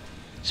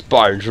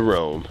 Spartan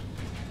Jerome.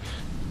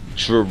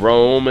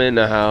 Jerome in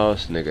the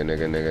house,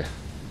 nigga.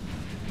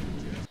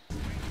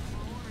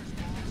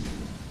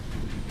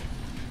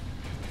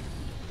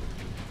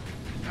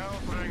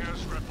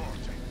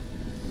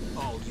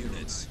 All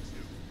units.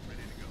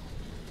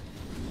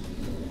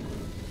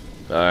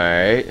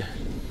 Alright. We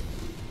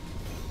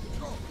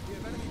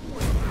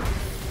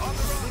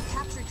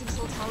captured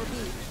control tower B.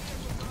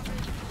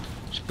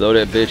 Just blow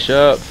that bitch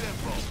up.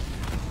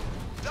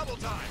 Double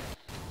time.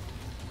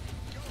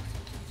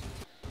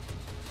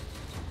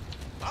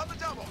 On the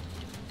double.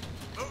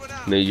 Moving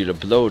out. Need you to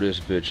blow this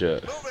bitch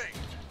up. Moving.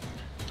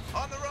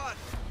 On the run.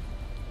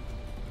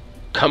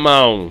 Come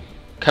on.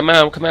 Come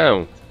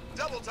on.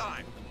 Double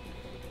time.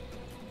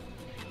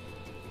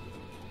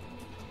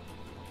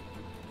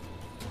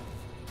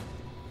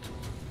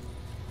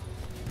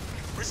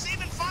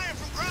 Receiving fire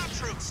from ground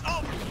troops.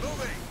 Over.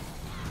 Moving.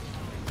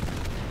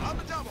 On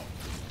the double.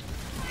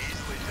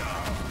 Easily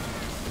done.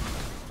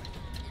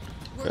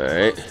 We're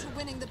Alright. close to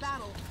winning the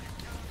battle.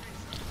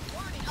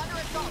 Warning, under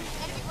assault.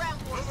 Enemy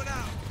ground force. Moving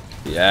out.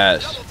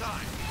 Yes. Double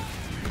time.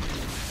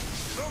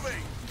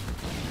 Moving.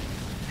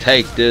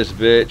 Take this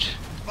bitch.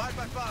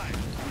 5x5.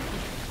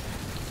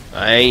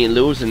 I ain't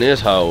losing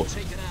this hoe.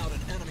 Taking out an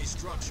enemy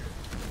structure.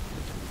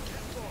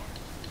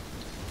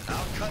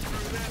 I'll cut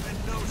through them in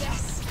no time.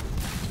 Yes!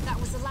 That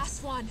was the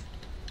last one.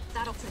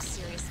 That'll put a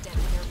serious dent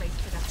in their raid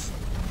production.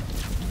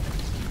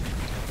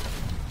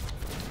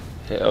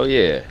 Hell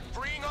yeah.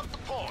 Freeing up the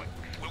point.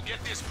 We'll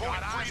get this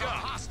point freed up.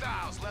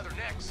 Hostiles,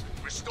 leathernecks.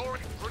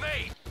 Restoring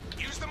grenade.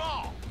 Use them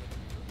all.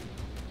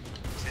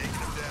 Taking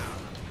them down.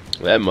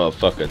 That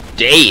motherfucker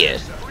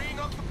dead. Freeing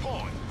up the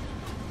point.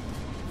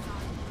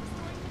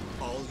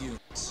 All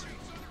units.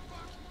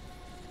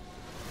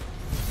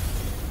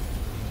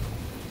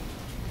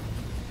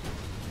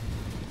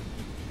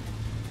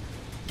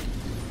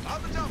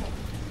 On the double.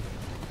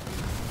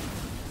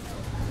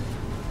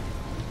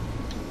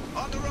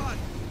 On the run.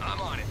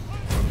 I'm on it.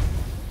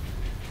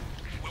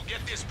 We'll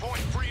get this point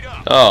freed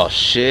up. Oh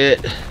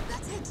shit.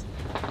 That's it.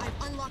 I've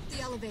unlocked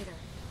the elevator.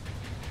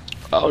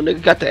 Oh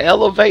nigga got the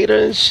elevator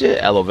and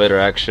shit. Elevator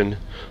action.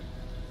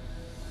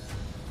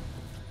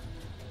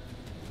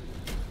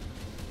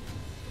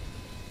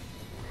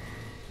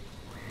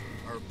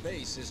 Our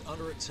base is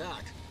under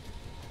attack.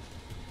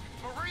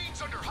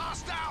 Marines under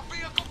hostile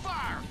vehicle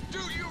fire. Do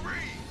you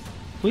read?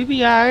 We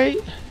be alright.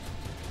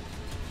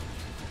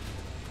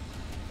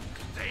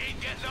 They ain't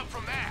getting up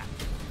from that.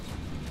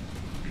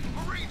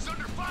 Marines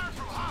under fire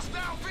from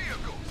hostile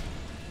vehicles.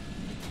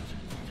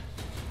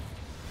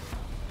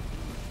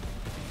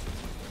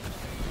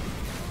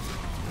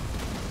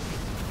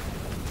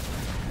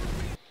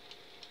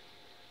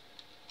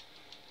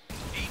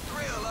 Eat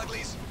grill,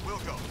 uglies. We'll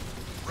go.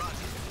 Roger.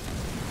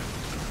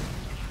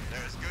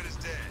 They're as good as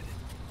dead.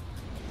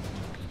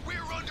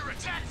 We're under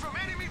attack from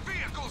enemy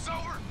vehicles,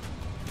 over.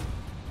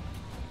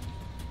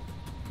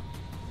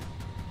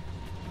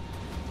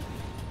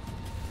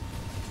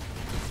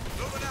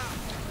 Moving out.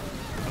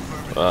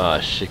 Affirmative. Oh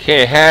shit,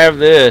 can't have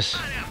this.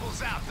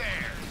 Pineapples out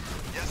there.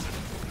 Yes, sir.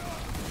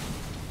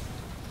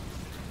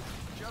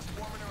 Just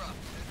warming her up.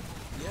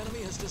 The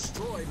enemy has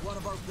destroyed one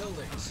of our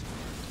buildings.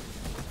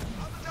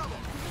 On the double.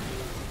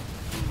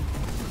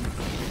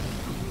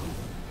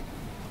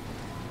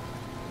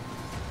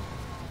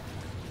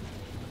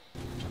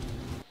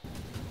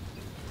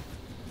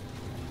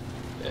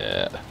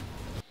 Yeah.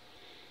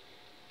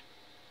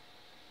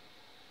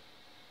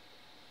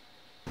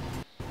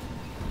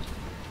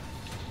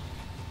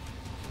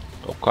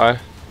 Okay.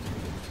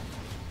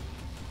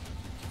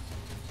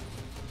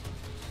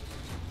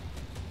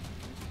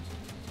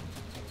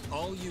 All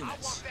I want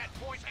units. that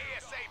point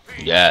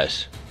ASAP.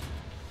 Yes.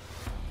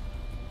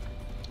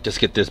 Just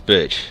get this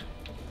bitch.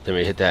 Let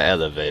me hit that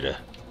elevator.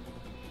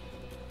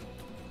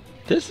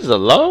 This is a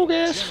long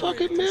ass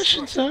fucking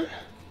mission, son.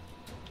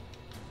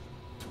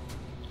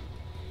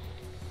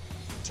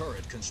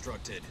 Turret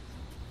constructed.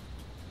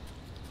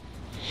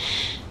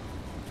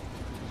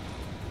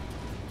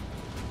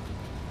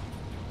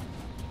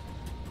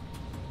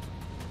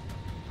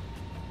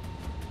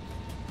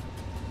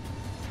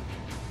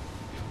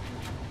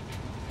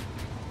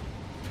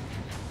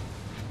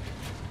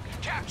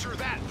 Capture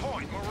that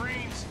point,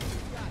 Marines.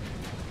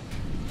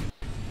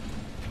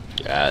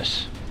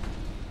 Yes.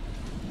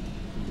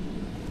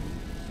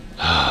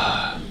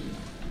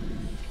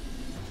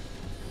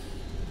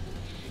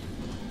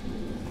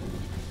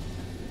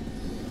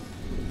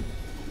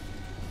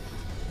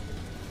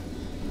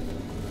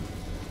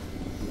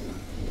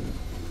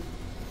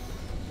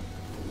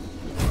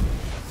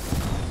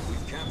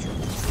 We've captured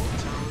Control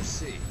Tower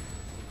C.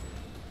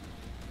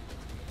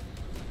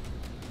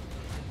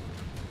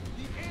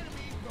 The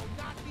enemy will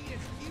not be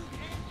as cute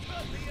and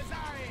ugly as I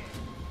am.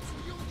 So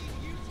you'll need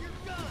to use your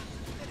guns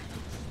instead of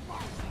your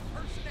sparkly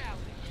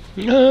personality.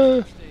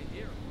 Stay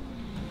here.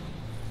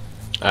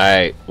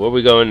 Alright, where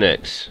we going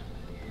next?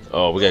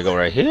 Oh, we gotta go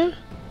right here?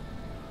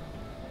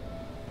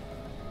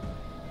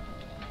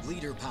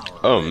 Leader power.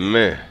 Oh ready.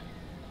 man.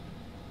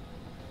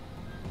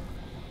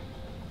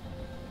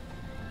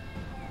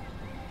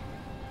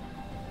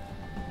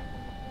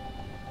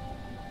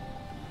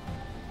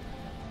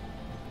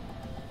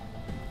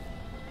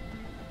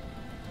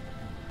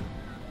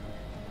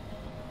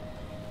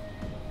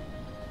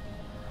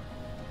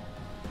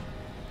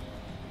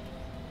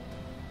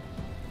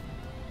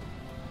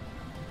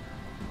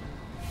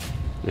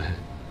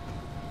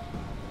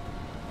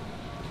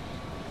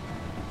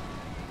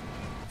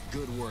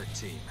 Good work,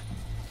 team.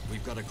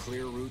 We've got a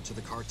clear route to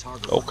the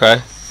cartographer.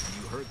 Okay.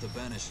 You heard the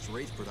Banished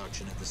race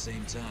production at the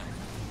same time.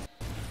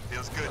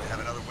 Feels good to have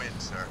another win,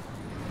 sir.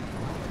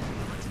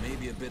 It's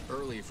maybe a bit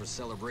early for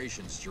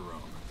celebrations,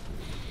 Jerome.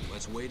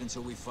 Let's wait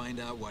until we find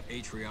out what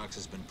Atriox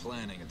has been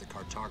planning at the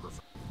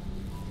cartographer.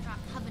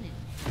 Covenant.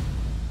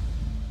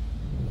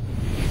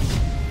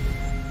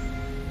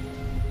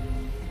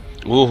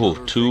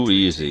 Ooh, too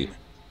easy. Team.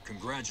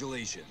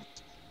 Congratulations.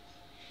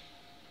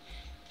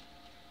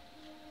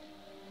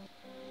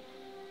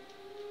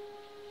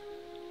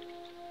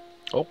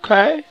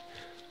 Okay.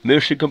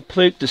 Mission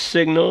complete. The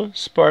signal.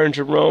 Spartan,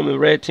 Jerome, and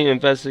Red Team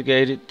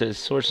investigated the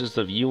sources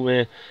of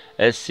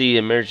UNSC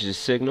emergency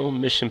signal.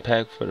 Mission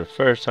pack for the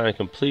first time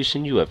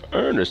completion. You have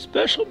earned a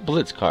special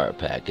Blitz card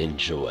pack.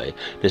 Enjoy.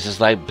 This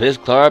is like Blitz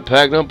card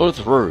pack number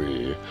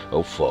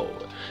 304.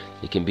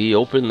 It can be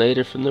opened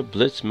later from the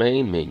Blitz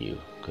main menu.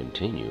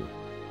 Continue.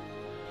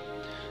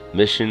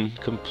 Mission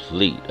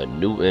complete. A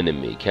new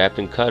enemy.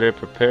 Captain Cutter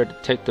prepared to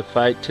take the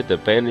fight to the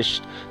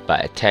Banished by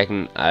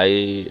attacking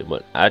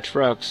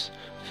Atriox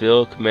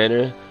Field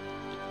Commander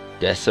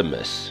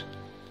Decimus.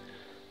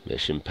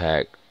 Mission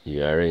pack.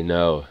 You already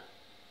know.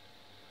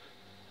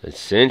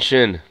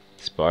 Ascension.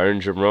 Spartan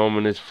Jerome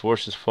and his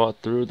forces fought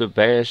through the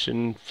Banished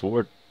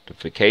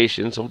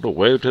fortifications on the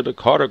way to the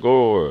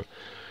Cartagor.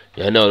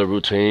 You know the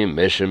routine.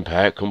 Mission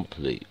pack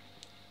complete.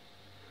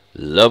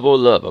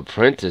 Level up,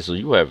 apprentice.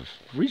 You have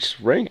reached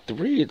rank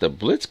 3 at the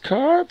Blitz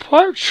card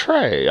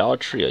portrait. All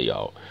 3 of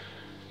y'all.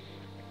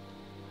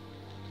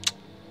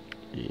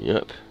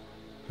 Yep.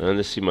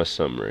 Let's see my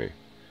summary.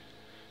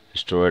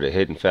 Destroy the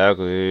hidden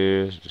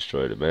faculties.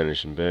 Destroy the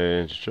Banished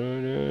band.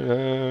 Destroy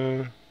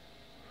the...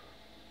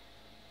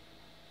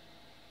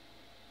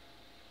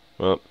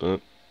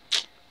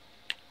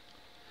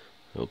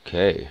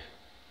 Okay.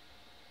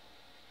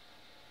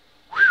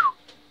 Whew.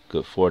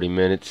 Good 40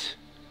 minutes.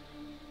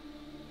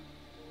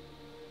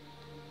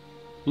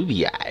 We'll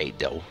be alright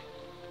though.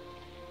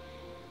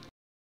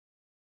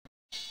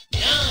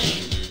 9,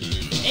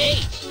 8,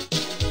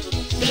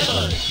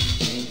 7,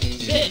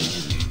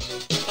 6,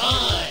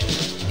 5,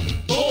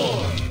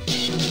 4,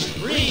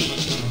 3,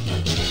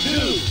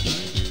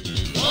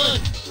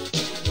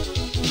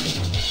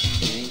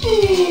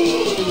 2, 1.